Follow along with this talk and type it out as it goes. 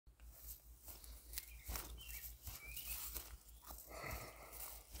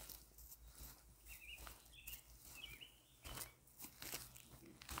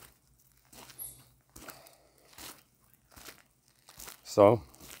So,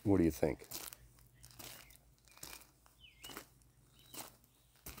 what do you think?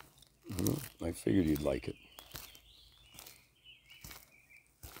 I figured you'd like it.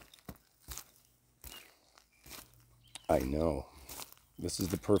 I know. This is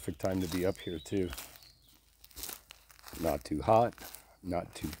the perfect time to be up here too. Not too hot,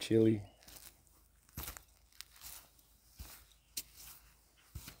 not too chilly.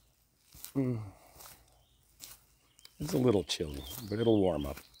 It's a little chilly, but it'll warm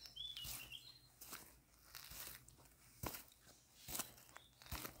up.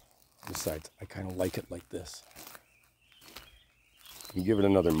 Besides, I kind of like it like this. You give it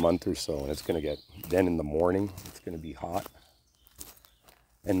another month or so and it's going to get, then in the morning, it's going to be hot.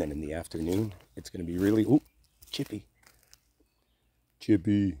 And then in the afternoon, it's going to be really, ooh, chippy.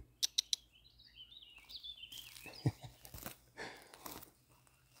 Chippy.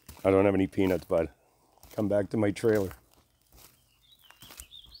 I don't have any peanuts, bud. Come back to my trailer.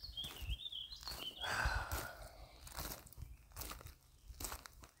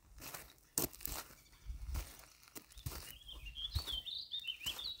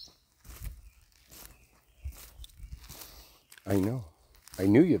 I know. I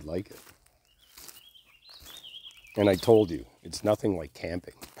knew you'd like it. And I told you, it's nothing like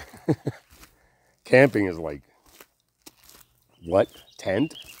camping. Camping is like, what?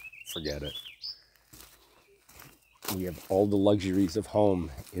 Tent? Forget it. We have all the luxuries of home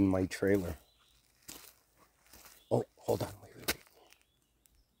in my trailer. Oh, hold on. Wait.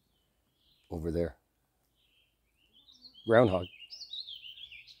 Over there. Groundhog.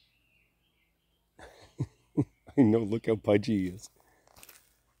 I know, look how pudgy he is.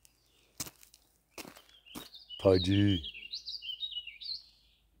 Pudgy.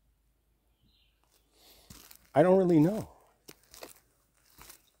 I don't really know.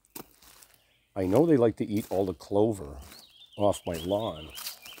 I know they like to eat all the clover off my lawn.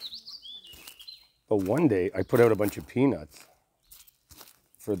 But one day I put out a bunch of peanuts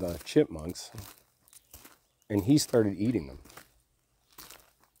for the chipmunks and he started eating them.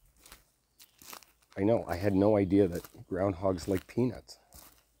 I know, I had no idea that groundhogs like peanuts.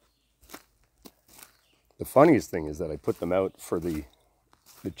 The funniest thing is that I put them out for the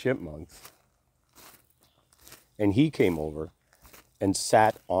chipmunks and he came over and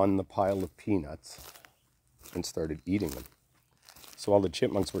sat on the pile of peanuts and started eating them. So all the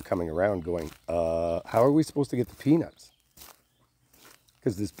chipmunks were coming around going, how are we supposed to get the peanuts?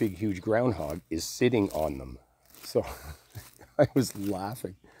 Because this big, huge groundhog is sitting on them. So I was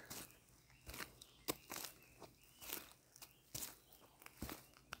laughing.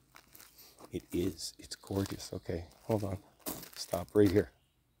 It is. It's gorgeous. Okay, hold on. Stop right here.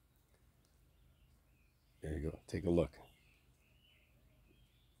 There you go. Take a look.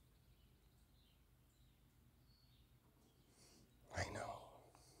 I know.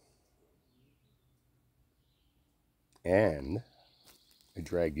 And I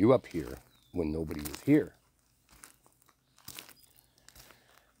dragged you up here when nobody was here.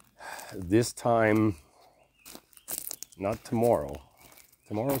 This time, not tomorrow.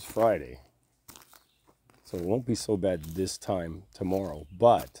 Tomorrow's Friday. So it won't be so bad this time tomorrow.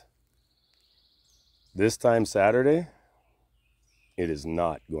 But this time Saturday, it is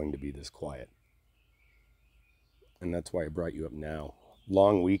not going to be this quiet. And that's why I brought you up now.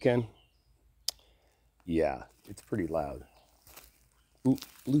 Long weekend. Yeah, it's pretty loud. Ooh,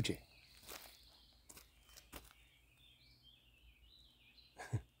 blue jay.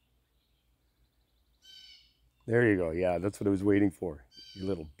 There you go. Yeah, that's what I was waiting for. You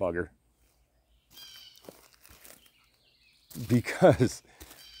little bugger. Because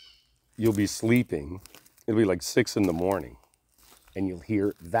you'll be sleeping. It'll be like 6 in the morning. And you'll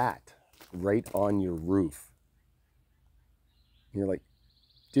hear that right on your roof. And you're like,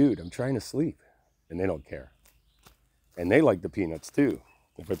 dude, I'm trying to sleep. And they don't care. And they like the peanuts too.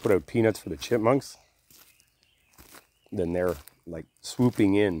 If I put out peanuts for the chipmunks, then they're like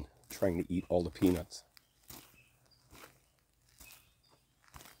swooping in, trying to eat all the peanuts.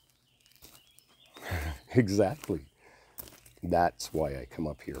 Exactly. That's why I come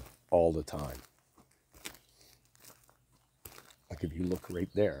up here all the time. Like if you look right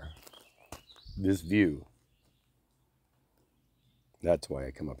there, this view, that's why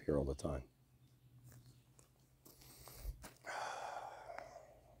I come up here all the time.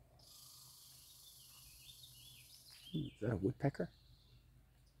 Is that a woodpecker?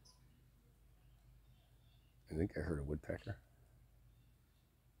 I think I heard a woodpecker.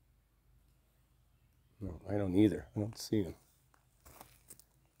 No, I don't either. I don't see him.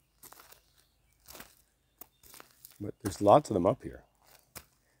 But there's lots of them up here.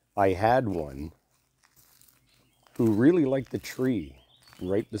 I had one who really liked the tree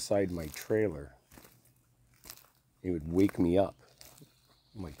right beside my trailer. He would wake me up.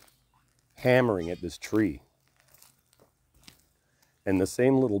 I'm like hammering at this tree. And the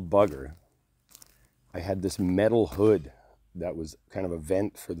same little bugger, I had this metal hood that was kind of a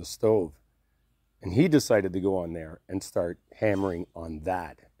vent for the stove. And he decided to go on there and start hammering on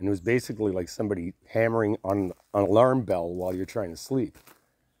that. And it was basically like somebody hammering on an alarm bell while you're trying to sleep.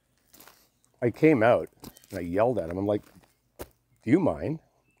 I came out and I yelled at him. I'm like, do you mind?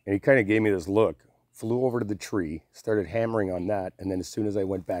 And he kind of gave me this look, flew over to the tree, started hammering on that. And then as soon as I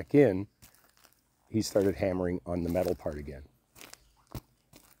went back in, he started hammering on the metal part again.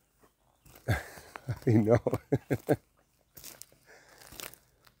 I know.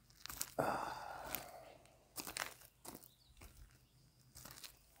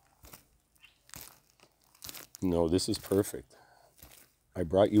 No, this is perfect. I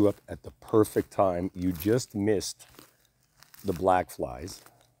brought you up at the perfect time. You just missed the black flies,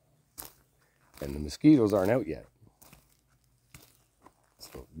 and the mosquitoes aren't out yet.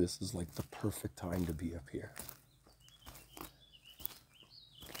 So this is like the perfect time to be up here.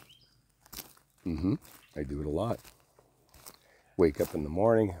 I do it a lot. Wake up in the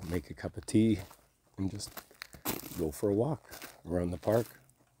morning, make a cup of tea, and just go for a walk around the park.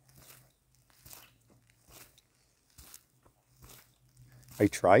 I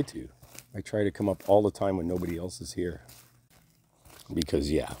try to come up all the time when nobody else is here.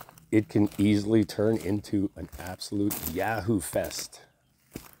 Because, yeah, it can easily turn into an absolute Yahoo fest.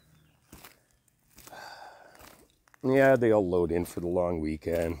 Yeah, they all load in for the long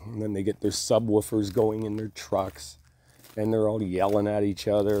weekend. And then they get their subwoofers going in their trucks. And they're all yelling at each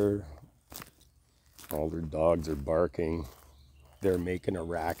other. All their dogs are barking. They're making a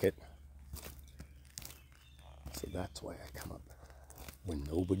racket. So that's why I come up when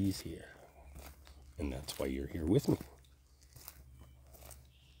nobody's here. And that's why you're here with me.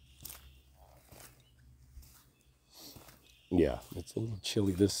 Yeah, it's a little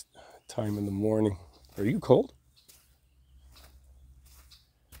chilly this time in the morning. Are you cold?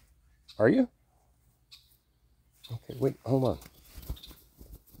 Are you? Okay, wait, hold on.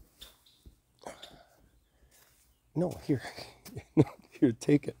 No, here. Here,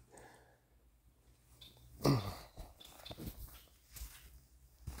 take it.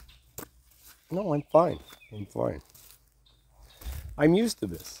 No, I'm fine. I'm fine. I'm used to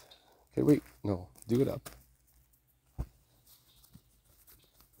this. Okay, wait. No, do it up.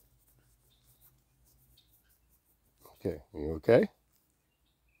 Okay, you okay?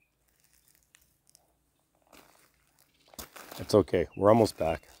 It's okay. We're almost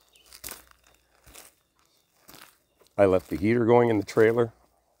back. I left the heater going in the trailer.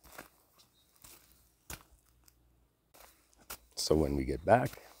 So when we get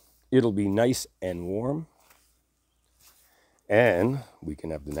back, it'll be nice and warm. And we can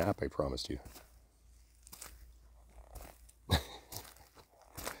have the nap I promised you.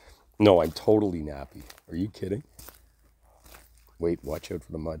 No, I'm totally nappy. Are you kidding? Wait, watch out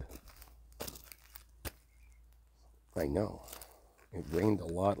for the mud. I know. It rained a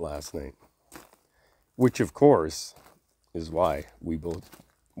lot last night. Which, of course, is why we both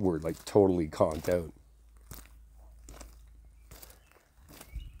were like totally conked out.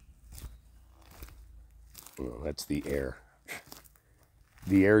 Well, that's the air.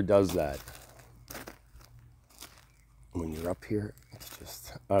 The air does that. When you're up here, it's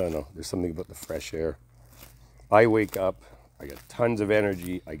just, I don't know, there's something about the fresh air. I wake up, I got tons of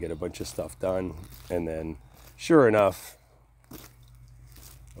energy, I get a bunch of stuff done, and then, sure enough,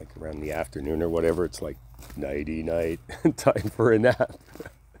 like around the afternoon or whatever, it's like nighty night, time for a nap.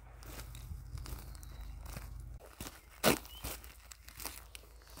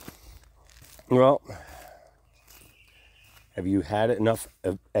 Well, have you had enough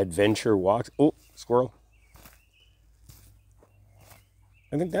adventure walks? Oh, squirrel.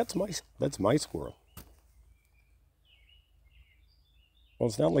 I think that's my squirrel. Well,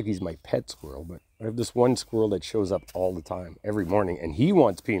 it's not like he's my pet squirrel, but I have this one squirrel that shows up all the time, every morning, and he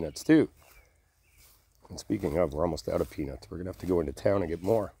wants peanuts too. And speaking of, we're almost out of peanuts. We're going to have to go into town and get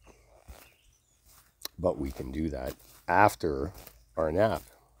more. But we can do that after our nap.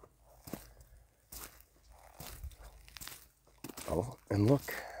 Oh, and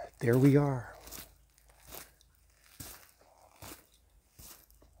look, there we are.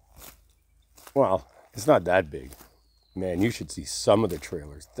 Well, it's not that big. Man, you should see some of the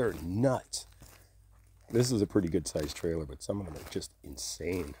trailers. They're nuts. This is a pretty good sized trailer, but some of them are just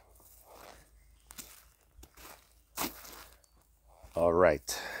insane. All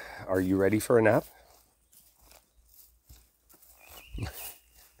right. Are you ready for a nap?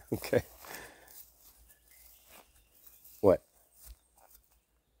 Okay. What?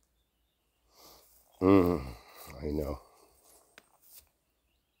 I know.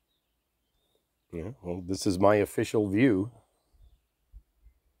 Yeah, well, this is my official view.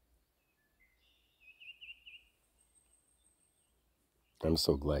 I'm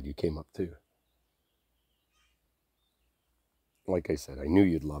so glad you came up too. Like I said, I knew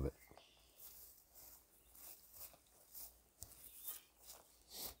you'd love it.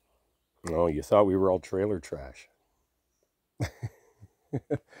 Oh, you thought we were all trailer trash.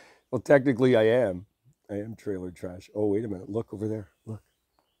 Well, technically I am. I am trailer trash. Oh, wait a minute. Look over there. Look.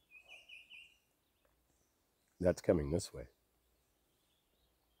 That's coming this way.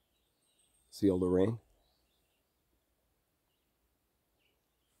 See all the rain?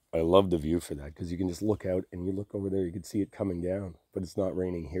 I love the view for that because you can just look out and you look over there, you can see it coming down, but it's not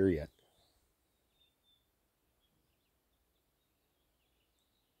raining here yet.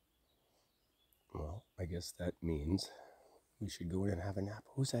 Well, I guess that means we should go in and have a nap.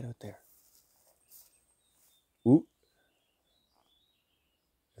 Who's that out there? Ooh.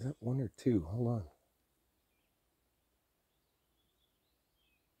 Is that one or two? Hold on.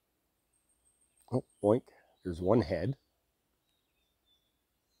 Oh, boink. There's one head.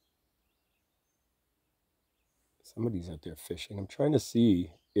 Somebody's out there fishing. I'm trying to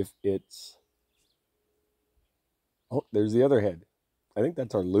see if it's... Oh, there's the other head. I think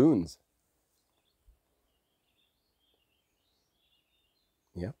that's our loons.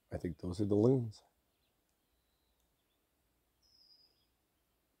 Yeah, I think those are the loons.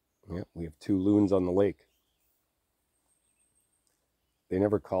 Yeah, we have two loons on the lake. They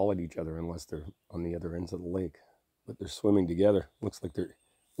never call at each other unless they're on the other ends of the lake. But they're swimming together. Looks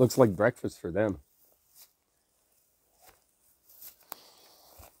like breakfast for them.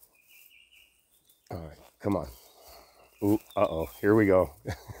 All right, come on. Ooh, uh-oh, here we go.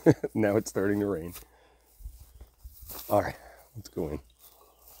 Now it's starting to rain. All right, let's go in.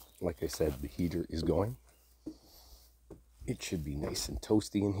 Like I said, the heater is going. It should be nice and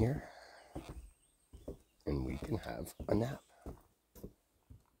toasty in here. And we can have a nap.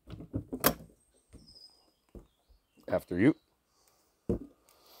 After you.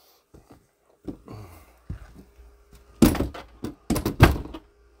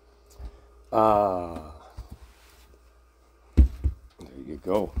 There you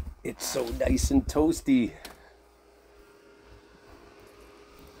go. It's so nice and toasty.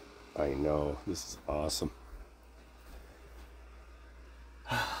 I know, this is awesome.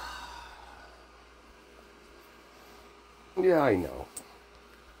 Yeah, I know.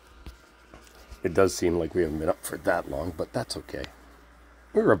 It does seem like we haven't been up for that long, but that's okay.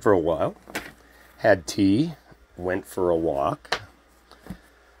 We were up for a while. Had tea, went for a walk.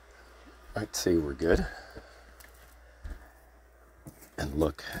 I'd say we're good. And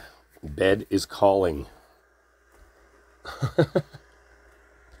look, bed is calling.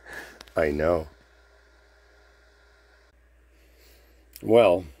 I know.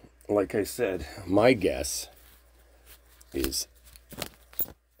 Well, like I said, my guess is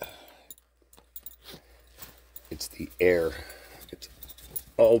it's the air. It's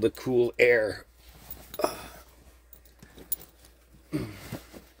all the cool air.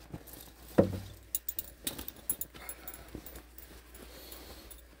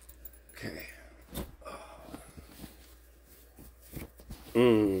 Okay.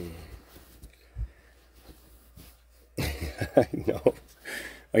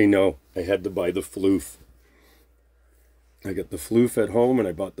 I know. I had to buy the floof. I got the floof at home and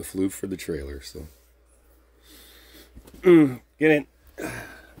I bought the floof for the trailer, so. Get in.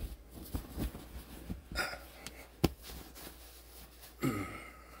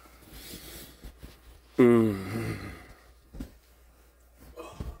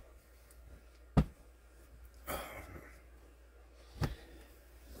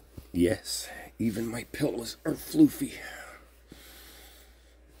 Yes, even my pillows are floofy.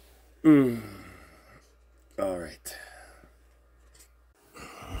 All right.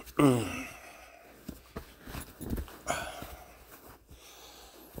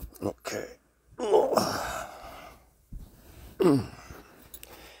 Okay.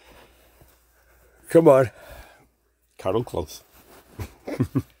 Come on. Cuddle close.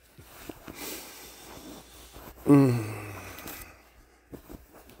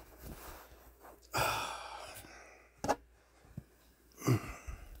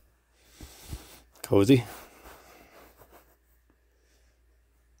 Cozy?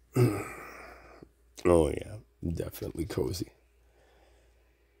 Oh yeah, definitely cozy.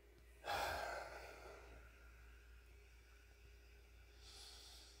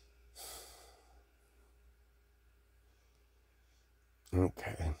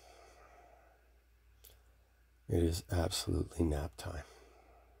 Okay. It is absolutely nap time.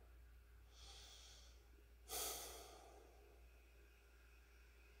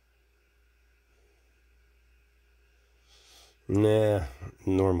 Nah,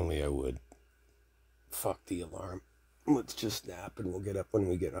 normally I would. Fuck the alarm. Let's just nap and we'll get up when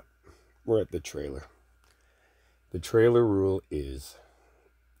we get up. We're at the trailer. The trailer rule is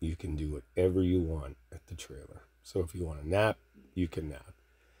you can do whatever you want at the trailer. So if you want to nap, you can nap.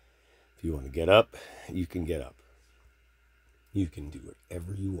 If you want to get up, you can get up. You can do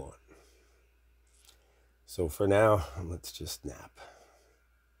whatever you want. So for now, let's just nap.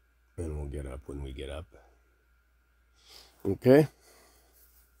 And we'll get up when we get up. Okay?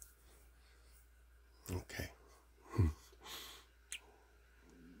 Okay.